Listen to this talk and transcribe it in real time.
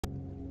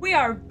We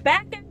are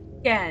back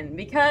again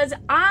because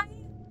I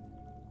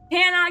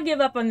cannot give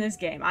up on this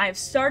game. I have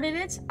started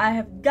it. I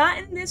have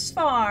gotten this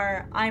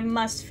far. I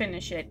must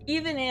finish it.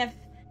 Even if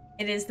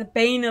it is the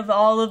bane of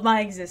all of my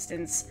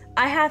existence,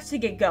 I have to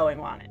get going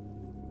on it.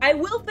 I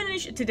will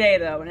finish it today,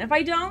 though, and if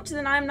I don't,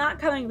 then I'm not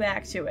coming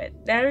back to it.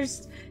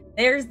 There's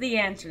the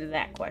answer to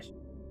that question.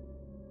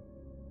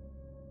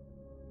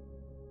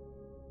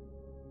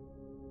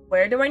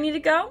 Where do I need to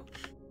go?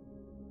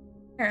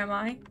 Where am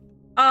I?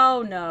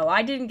 Oh no,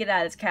 I didn't get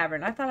out of this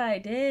cavern. I thought I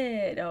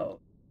did. Oh,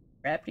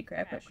 crappy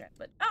crap.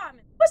 But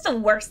what's the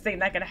worst thing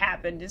that could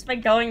happen just by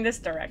going this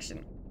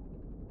direction?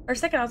 For a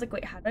second, I was like,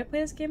 wait, how do I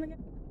play this game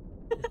again?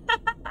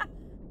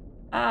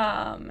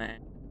 Oh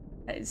man,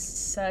 that is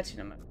such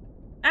an emotion.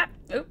 Ah,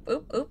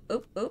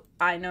 oop.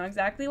 I know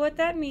exactly what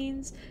that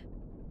means.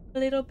 A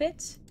little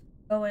bit.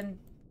 Going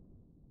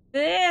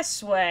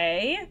this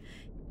way.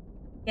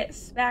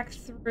 Gets back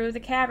through the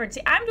cavern. See,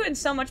 I'm doing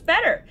so much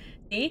better.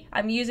 See,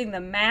 I'm using the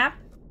map.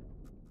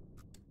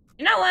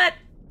 You know what?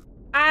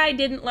 I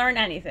didn't learn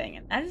anything,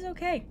 and that is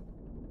okay.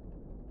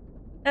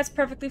 That's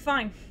perfectly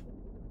fine.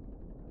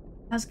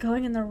 I was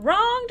going in the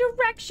wrong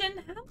direction.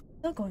 How am I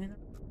still going in the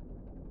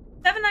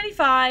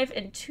 795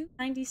 and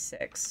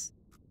 296.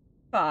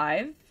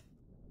 5.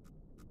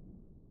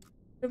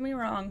 Prove me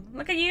wrong.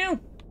 Look at you.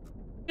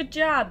 Good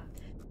job.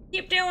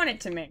 Keep doing it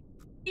to me.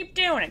 Keep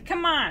doing it.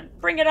 Come on.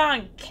 Bring it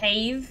on,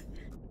 cave.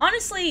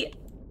 Honestly,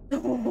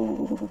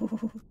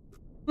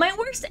 my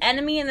worst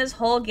enemy in this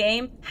whole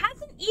game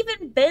hasn't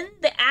even been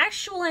the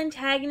actual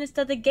antagonist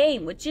of the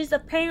game, which is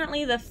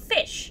apparently the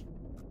fish.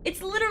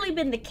 It's literally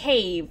been the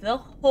cave the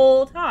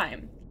whole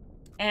time.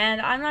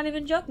 And I'm not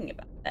even joking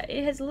about that.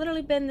 It has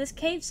literally been this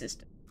cave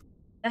system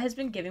that has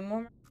been giving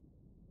more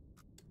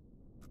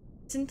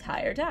this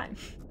entire time.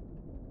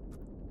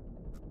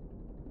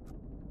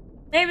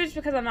 Maybe it's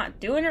because I'm not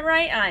doing it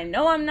right, and I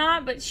know I'm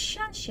not, but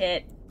shush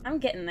it. I'm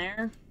getting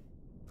there.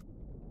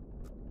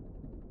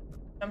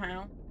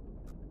 Somehow.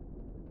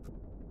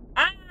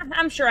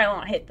 I'm sure I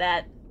won't hit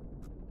that.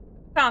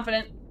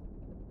 Confident.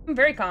 I'm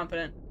very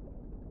confident.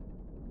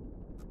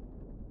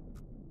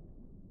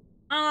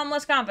 I'm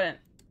less confident.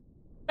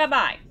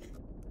 Bye-bye.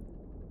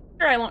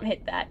 Sure I won't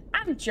hit that.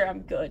 I'm sure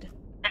I'm good.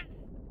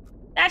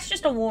 That's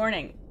just a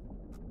warning.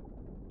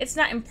 It's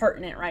not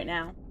impertinent right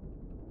now.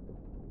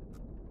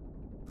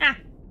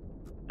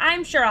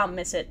 I'm sure I'll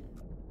miss it.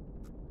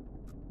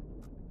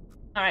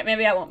 Alright,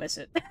 maybe I won't miss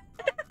it.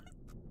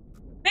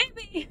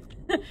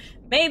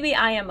 Maybe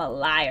I am a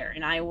liar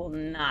and I will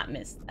not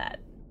miss that.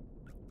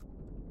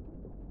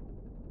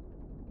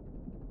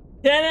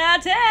 10 out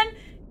of 10!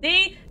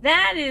 See?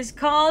 That is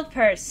called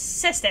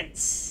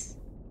persistence.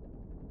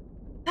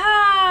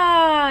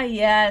 Ah,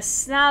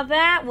 yes. Now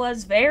that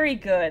was very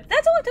good.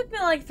 That's only took me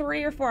like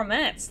 3 or 4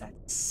 minutes.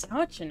 That's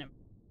such an...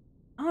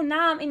 Oh,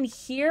 now I'm in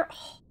here.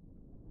 Oh.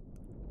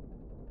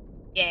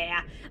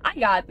 Yeah, I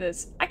got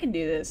this. I can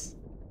do this.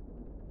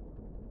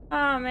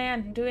 Oh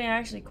man, I'm doing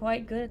actually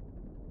quite good.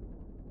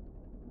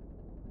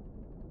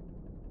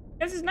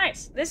 This is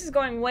nice. This is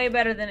going way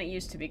better than it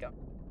used to be going.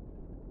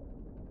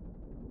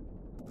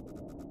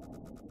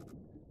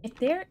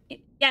 Yeah,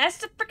 it's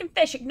the freaking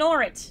fish.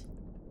 Ignore it.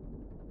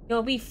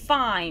 You'll be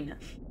fine.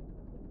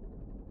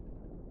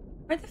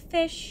 Or the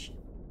fish.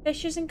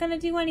 Fish isn't gonna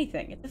do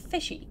anything. It's a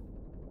fishy.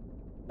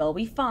 You'll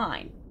be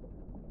fine.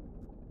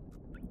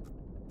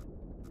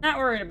 Not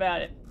worried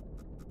about it.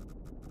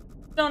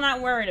 Still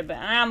not worried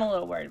about it. I'm a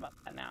little worried about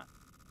that now.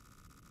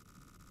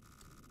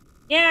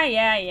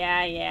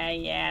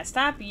 Yeah.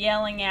 Stop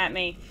yelling at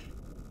me.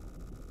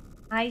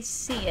 I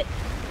see it.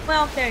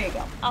 Well, there you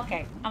go.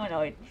 Okay, I'm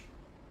annoyed.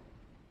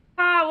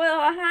 Well,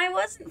 I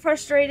wasn't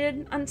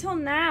frustrated until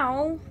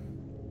now.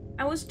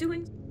 I was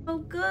doing so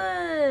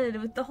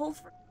good with the whole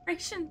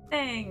frustration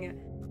thing.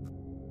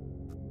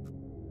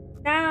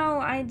 Now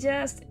I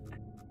just...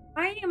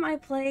 Why am I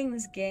playing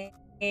this game?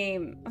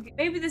 Okay,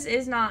 maybe this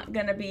is not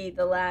gonna be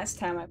the last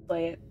time I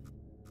play it.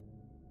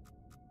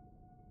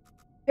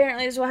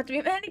 Apparently this will have to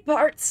be many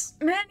parts.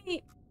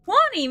 20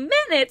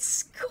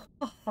 minutes?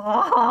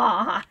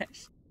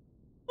 Gosh.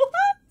 What?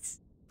 This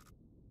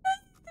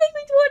take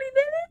me 20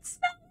 minutes?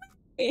 No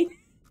way.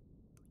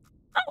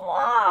 Come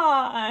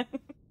on.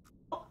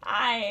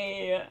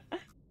 Why?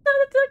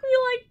 That took me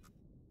like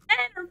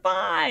 10 or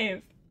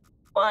 5.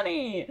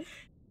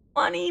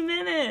 20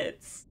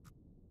 minutes.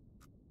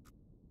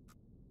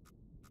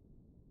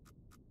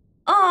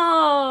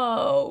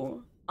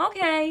 Oh,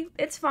 okay,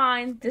 it's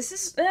fine. This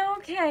is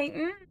okay.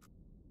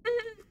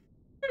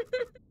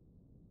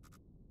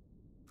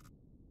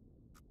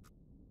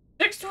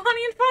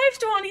 620 and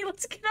 520.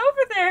 Let's get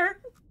over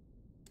there.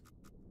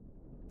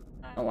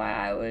 I don't know why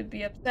I would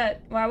be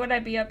upset. Why would I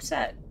be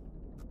upset?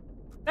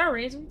 No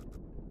reason.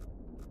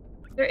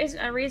 There isn't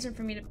a reason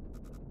for me to.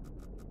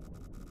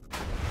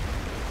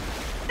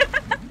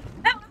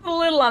 That was a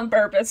little on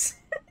purpose.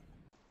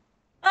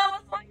 I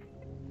was like.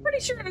 Pretty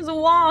sure there's a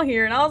wall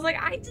here, and I was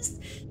like, I just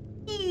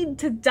need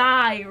to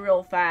die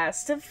real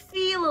fast to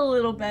feel a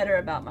little better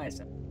about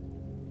myself.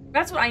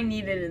 That's what I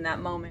needed in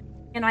that moment,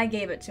 and I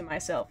gave it to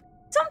myself.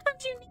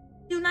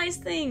 do nice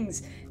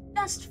things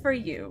just for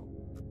you.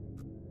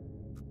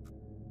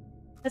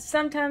 That's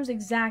sometimes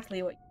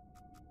exactly what.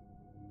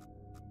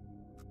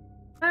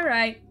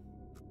 Alright.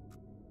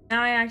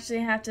 Now I actually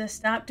have to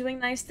stop doing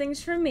nice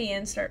things for me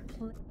and start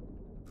playing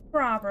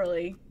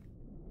properly.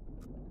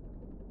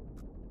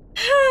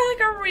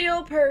 Like a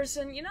real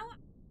person, you know what?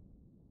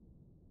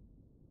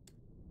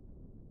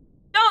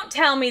 Don't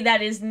tell me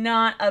that is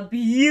not a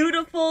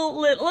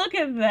beautiful look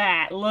at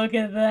that. Look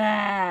at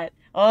that.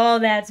 Oh,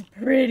 that's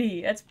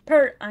pretty. That's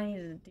I need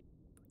to do.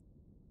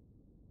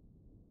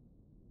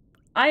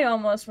 I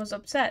almost was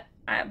upset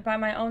by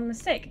my own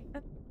mistake.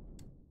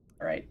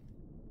 Alright.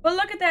 But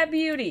look at that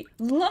beauty.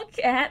 Look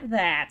at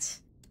that.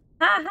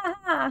 Ha ha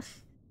ha.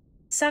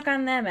 Suck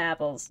on them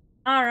apples.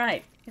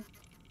 Alright.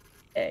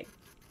 Egg.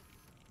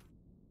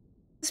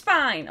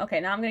 Spine. Okay,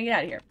 now I'm gonna get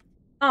out of here.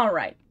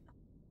 Alright.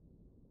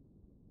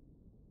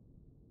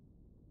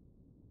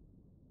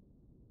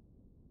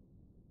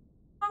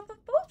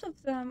 Both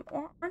of them,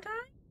 aren't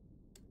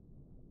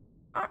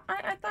I?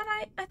 I thought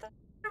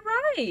you're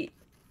right.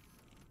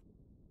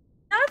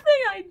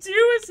 Nothing I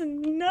do is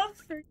enough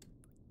for.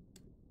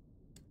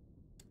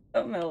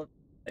 Oh no.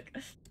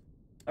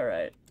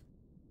 Alright.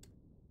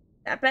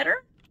 That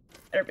better?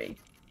 Better be.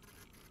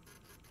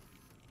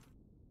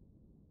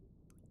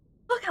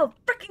 Look how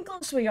freaking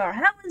close we are.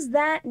 How is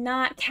that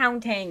not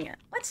counting?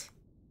 What?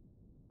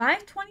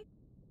 520?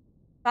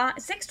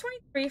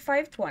 623,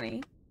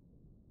 520.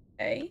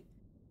 Okay.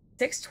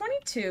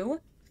 622,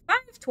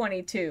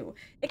 522.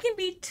 It can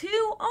be 2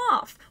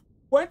 off.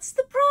 What's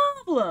the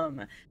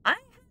problem? I had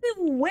it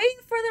way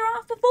further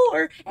off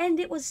before, and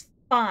it was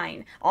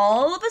fine.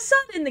 All of a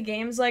sudden, the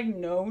game's like,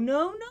 no,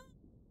 no, no.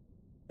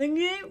 Thing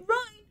ain't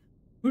right.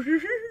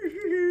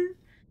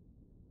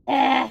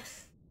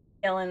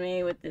 Killing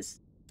me with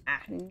this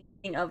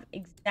meaning of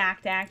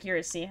exact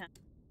accuracy. Huh?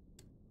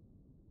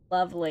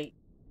 Lovely.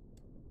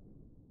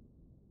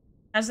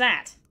 How's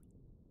that?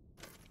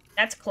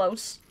 That's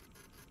close.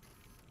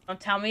 Don't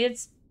tell me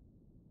it's...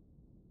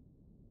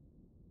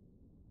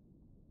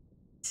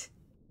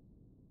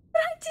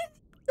 But I didn't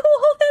go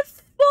all that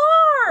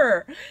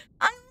far!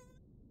 I'm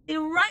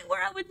right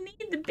where I would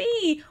need to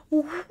be.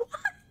 What?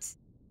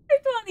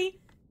 520.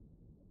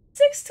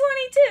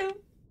 622.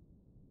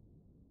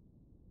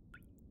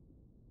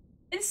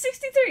 And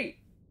 63.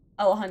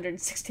 Oh,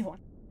 161.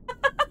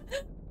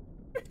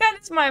 That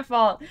is my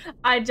fault.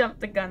 I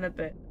jumped the gun a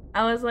bit.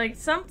 I was like,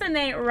 something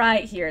ain't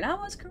right here. And I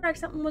was correct.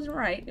 Something wasn't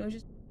right. It was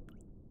just...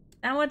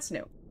 Now what's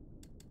new?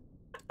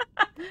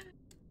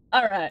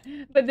 Alright.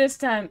 But this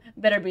time,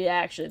 better be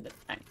actually this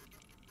time.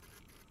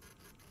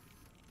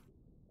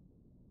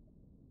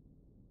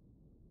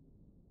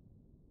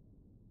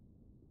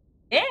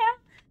 Yeah!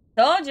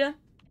 Told ya.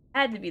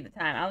 Had to be the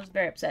time. I was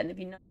very upset. And if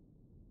you know...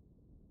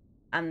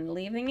 I'm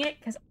leaving it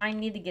because I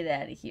need to get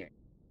out of here.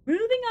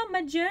 Moving on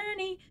my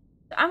journey.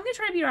 So I'm going to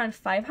try to be around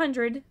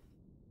 500.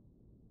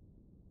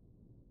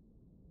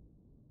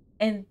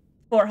 And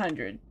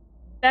 400.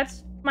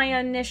 That's my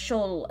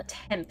initial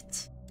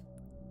attempt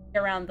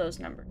around those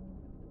numbers.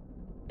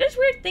 There's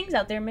weird things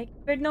out there making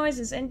weird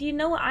noises, and do you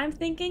know what I'm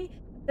thinking?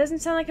 Doesn't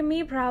sound like a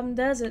me problem,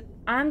 does it?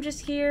 I'm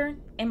just here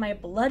in my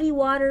bloody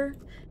water,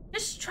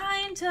 just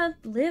trying to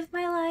live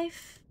my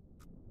life.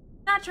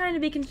 Not trying to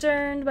be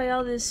concerned by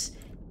all this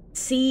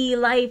sea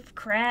life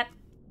crap.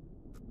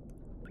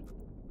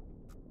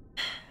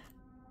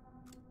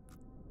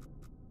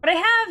 But I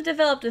have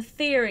developed a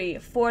theory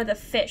for the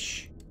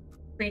fish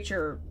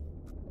creature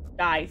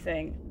guy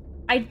thing.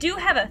 I do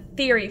have a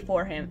theory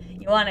for him.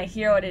 You want to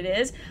hear what it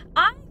is?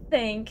 I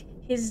think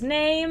his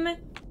name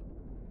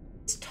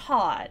is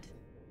Todd.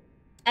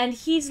 And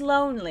he's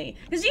lonely.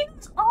 Because you know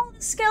all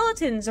the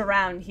skeletons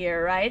around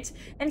here, right?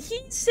 And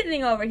he's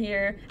sitting over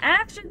here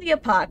after the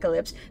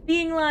apocalypse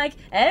being like,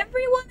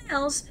 everyone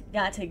else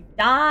got to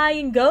die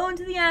and go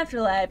into the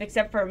afterlife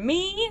except for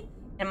me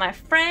and my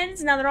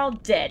friends. Now they're all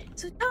dead.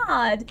 So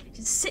Todd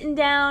is sitting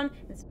down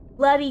in this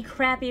bloody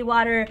crappy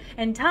water,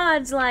 and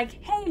Todd's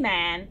like, hey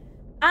man,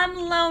 I'm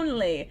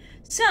lonely.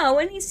 So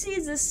when he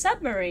sees this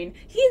submarine,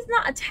 he's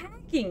not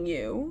attacking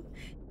you.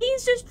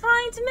 He's just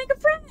trying to make a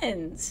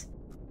friend.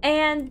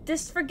 And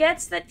just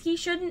forgets that he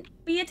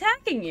shouldn't be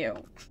attacking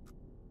you.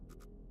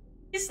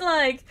 He's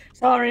like,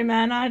 sorry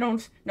man, I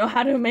don't know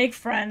how to make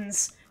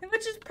friends.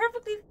 Which is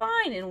perfectly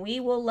fine, and we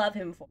will love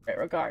him for it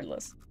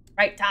regardless.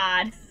 Right,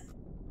 Todd?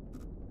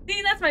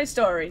 See, that's my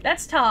story.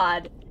 That's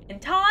Todd.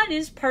 And Todd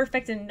is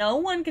perfect, and no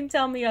one can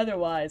tell me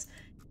otherwise.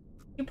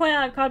 You point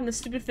out I've called him a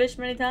stupid fish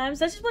many times.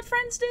 That's just what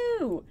friends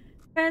do.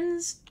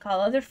 Friends call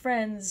other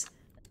friends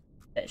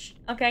fish.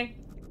 Okay?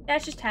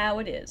 That's just how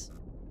it is.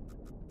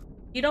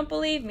 You don't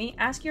believe me?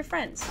 Ask your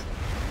friends.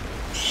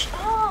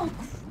 Oh,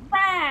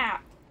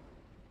 crap!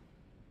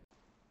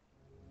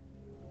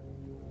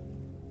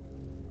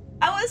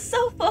 I was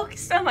so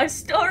focused on my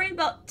story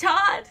about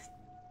Todd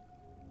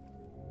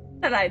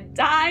that I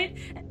died.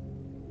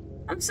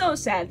 I'm so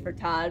sad for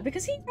Todd,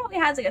 because he probably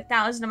has like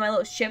 1,000 of my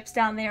little ships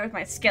down there with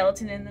my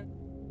skeleton in them.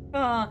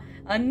 Oh,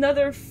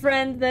 another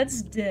friend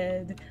that's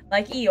dead.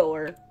 Like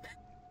Eeyore.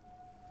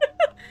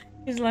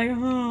 He's like,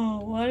 oh,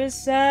 what a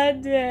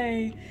sad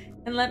day.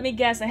 And let me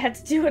guess, I had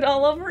to do it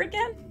all over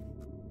again?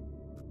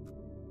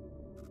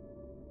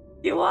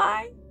 Do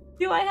I?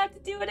 Do I have to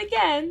do it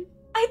again?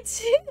 I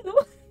do!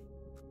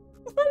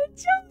 What a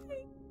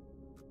joy!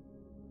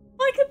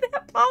 Why could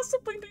that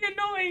possibly be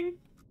annoying?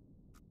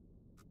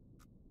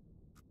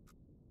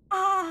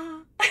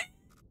 Ah.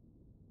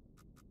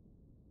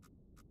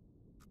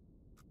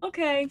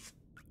 Okay.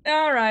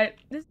 Alright.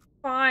 This is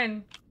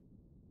fine.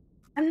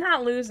 I'm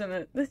not losing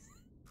it.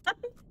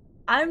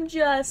 I'm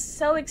just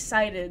so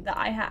excited that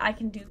I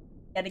can do it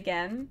yet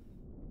again.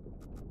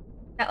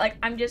 That, like,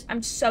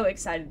 I'm so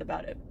excited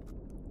about it.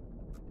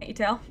 Can't you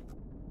tell?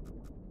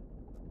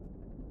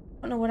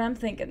 I don't know what I'm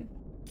thinking.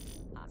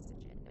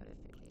 Oxygen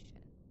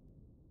notification.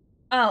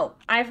 Oh,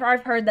 I've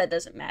heard that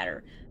doesn't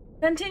matter.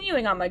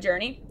 Continuing on my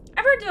journey,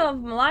 I've heard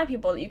from a lot of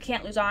people that you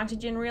can't lose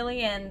oxygen,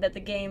 really, and that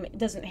the game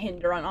doesn't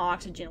hinder on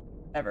oxygen or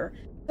whatever.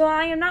 So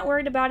I am not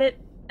worried about it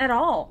at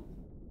all.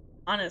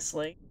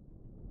 Honestly.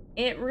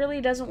 It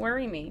really doesn't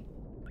worry me.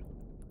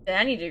 To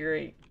any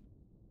degree.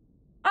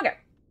 Okay.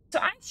 So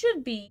I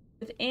should be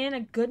within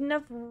a good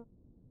enough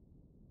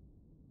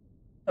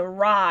to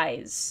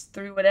rise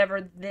through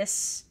whatever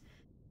this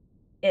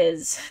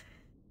is.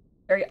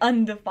 Very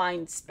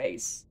undefined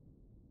space.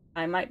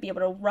 I might be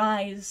able to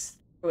rise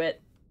through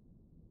it.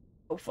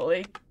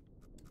 Hopefully.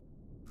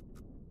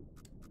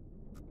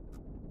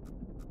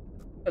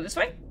 Go this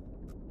way?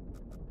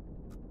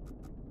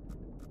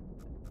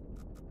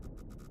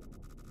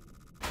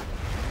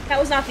 That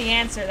was not the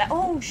answer. That—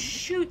 oh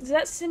shoot, does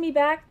that send me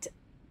back to—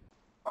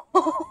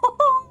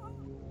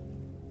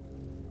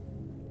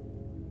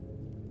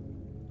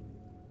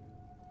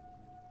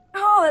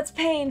 oh, that's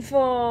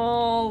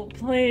painful.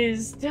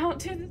 Please, don't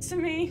do this to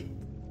me.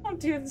 Don't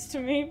do this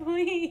to me,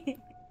 please.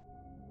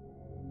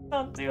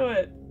 Don't do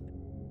it.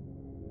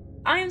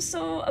 I am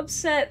so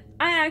upset.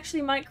 I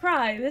actually might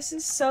cry. This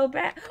is so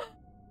bad.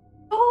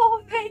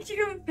 Oh, thank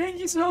you. Thank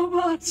you so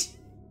much.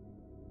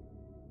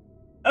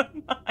 So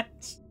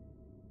much.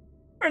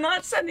 For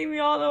not sending me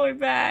all the way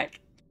back.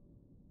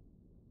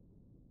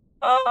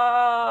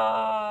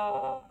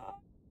 Oh,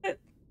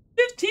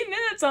 15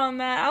 minutes on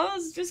that. I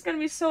was just gonna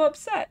be so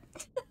upset.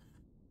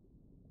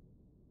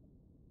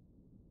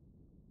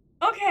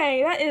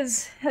 Okay, that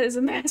is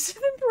a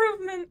massive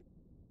improvement.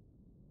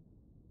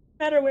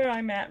 No matter where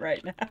I'm at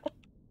right now.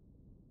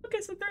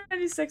 Okay, so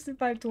 396 and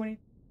 520.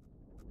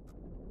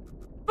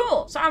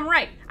 Cool, so I'm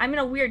right. I'm in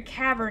a weird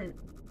cavern.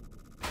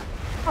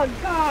 Oh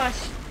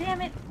gosh,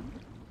 damn it.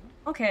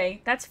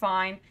 Okay, that's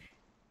fine.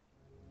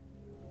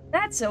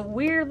 That's a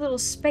weird little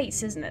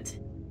space, isn't it?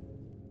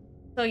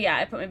 So yeah,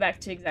 it put me back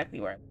to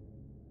exactly where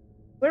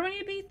do I need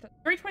to be?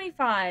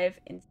 325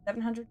 and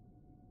 700.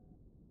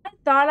 I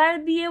thought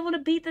I'd be able to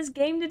beat this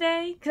game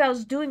today, because I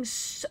was doing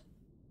so—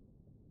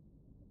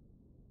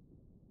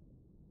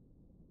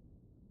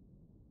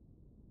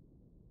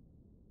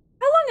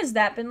 how long has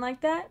that been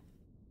like that?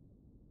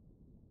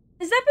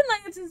 Has that been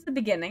like that since the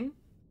beginning?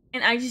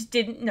 And I just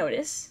didn't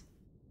notice?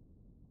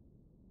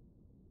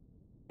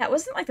 That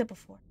wasn't like that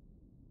before.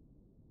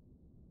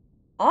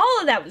 All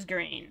of that was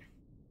green.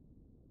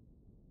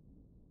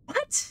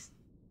 What?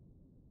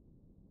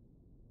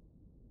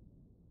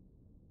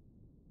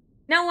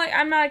 No,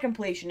 I'm not a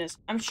completionist.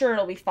 I'm sure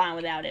it'll be fine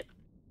without it.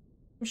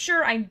 I'm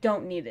sure I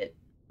don't need it.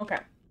 Okay.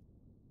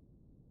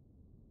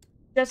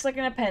 Just like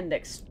an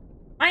appendix.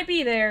 Might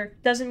be there,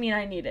 doesn't mean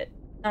I need it.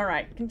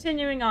 Alright,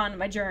 continuing on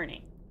my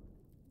journey.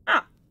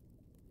 Ah.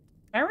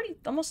 Am I already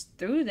almost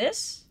through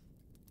this?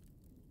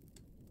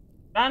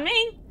 On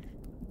me?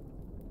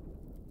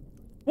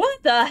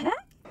 What the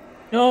heck?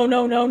 No,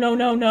 no, no, no,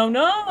 no, no,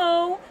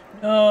 no!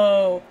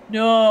 No,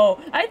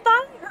 no. I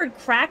thought I heard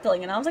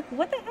crackling, and I was like,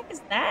 what the heck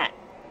is that?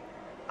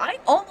 I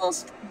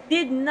almost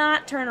did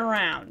not turn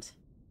around.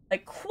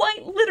 Like,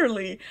 quite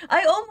literally.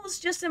 I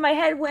almost just in my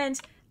head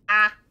went,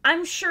 ah,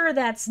 I'm sure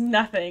that's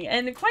nothing.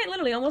 And quite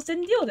literally almost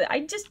didn't deal with it.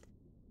 I just,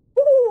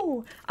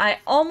 whoo! I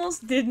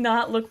almost did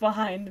not look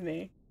behind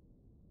me.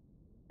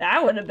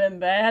 That would have been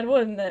bad,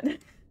 wouldn't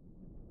it?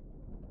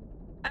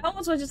 I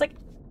almost was just like,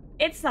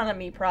 it's not a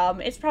me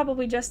problem. It's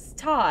probably just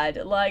Todd.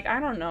 Like, I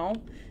don't know.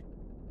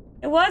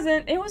 It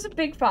wasn't. It was a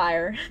big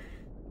fire.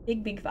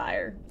 Big, big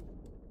fire.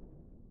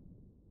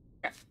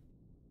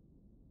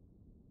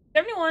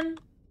 71,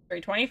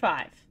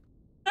 325.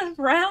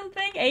 Round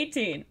thing,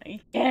 18.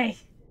 Yay.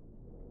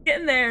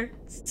 Getting there.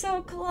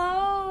 So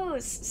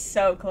close.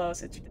 So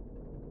close.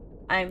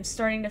 I'm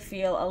starting to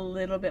feel a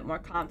little bit more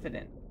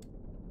confident.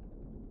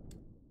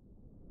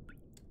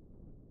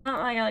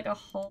 Not like a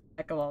whole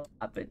heck of a lot,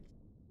 but...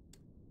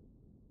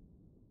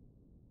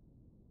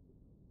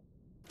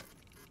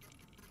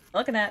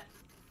 looking at.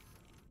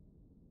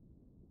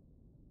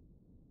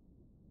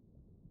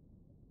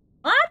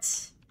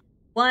 What?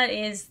 What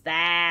is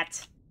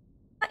that?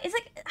 It's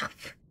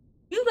like,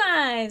 you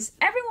guys,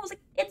 everyone was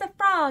like, it's a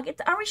frog.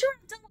 Are we sure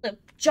it's not a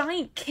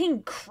giant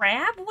king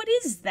crab? What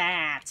is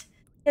that?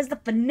 He has the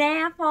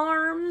FNAF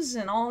arms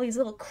and all these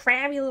little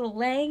crabby little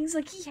legs.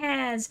 Like, he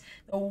has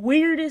the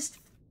weirdest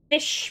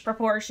fish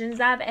proportions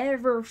I've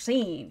ever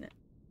seen.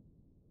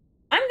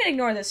 I'm gonna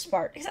ignore this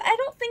part, because I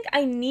don't think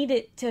I need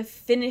it to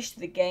finish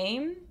the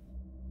game.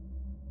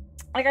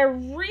 Like, I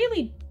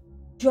really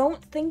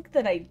don't think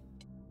that I...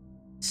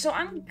 So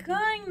I'm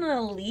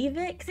gonna leave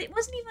it, because it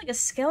wasn't even like a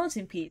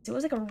skeleton piece. It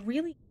was like a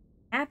really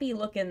happy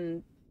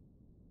looking...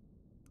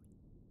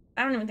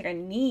 I don't even think I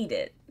need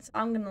it, so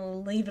I'm gonna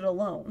leave it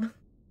alone.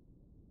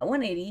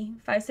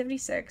 180,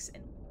 576,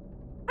 and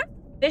how does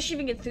fish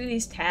even get through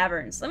these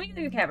caverns? Let me get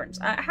through the caverns.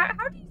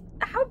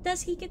 How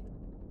does he get...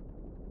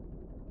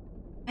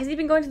 Has he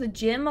been going to the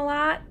gym a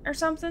lot or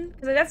something?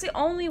 Because that's the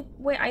only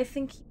way I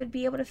think he would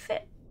be able to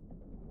fit.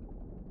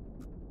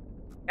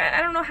 I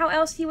don't know how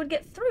else he would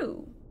get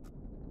through.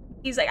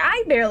 He's like,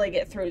 I barely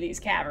get through these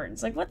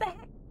caverns. Like, what the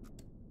heck?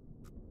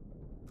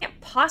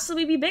 Can't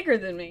possibly be bigger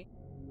than me.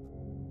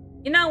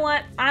 You know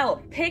what? I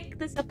will pick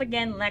this up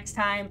again next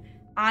time.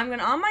 I'm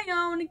gonna, on my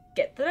own,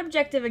 get the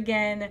objective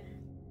again,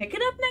 pick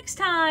it up next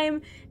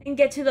time, and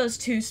get to those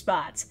 2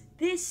 spots.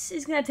 This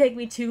is gonna take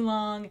me too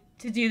long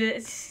to do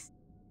this.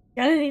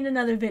 Gonna need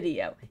another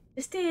video.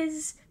 Just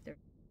is. The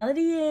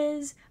reality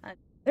is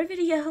another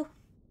video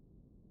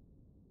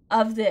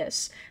of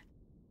this.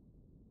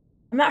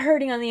 I'm not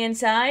hurting on the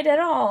inside at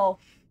all.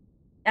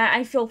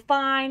 I feel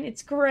fine.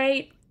 It's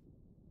great.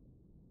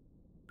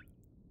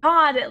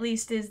 Todd, at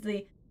least, is the,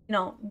 you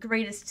know,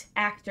 greatest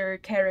actor,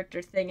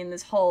 character thing in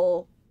this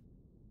whole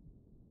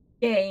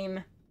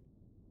game.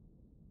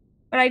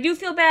 But I do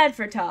feel bad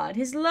for Todd.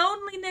 His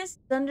loneliness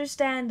is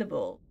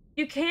understandable.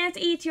 You can't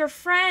eat your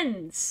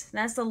friends.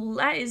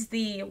 That is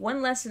the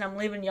one lesson I'm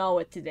leaving y'all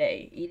with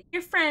today. Eating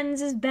your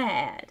friends is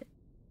bad.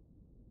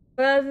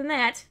 But other than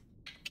that,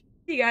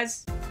 see you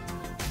guys.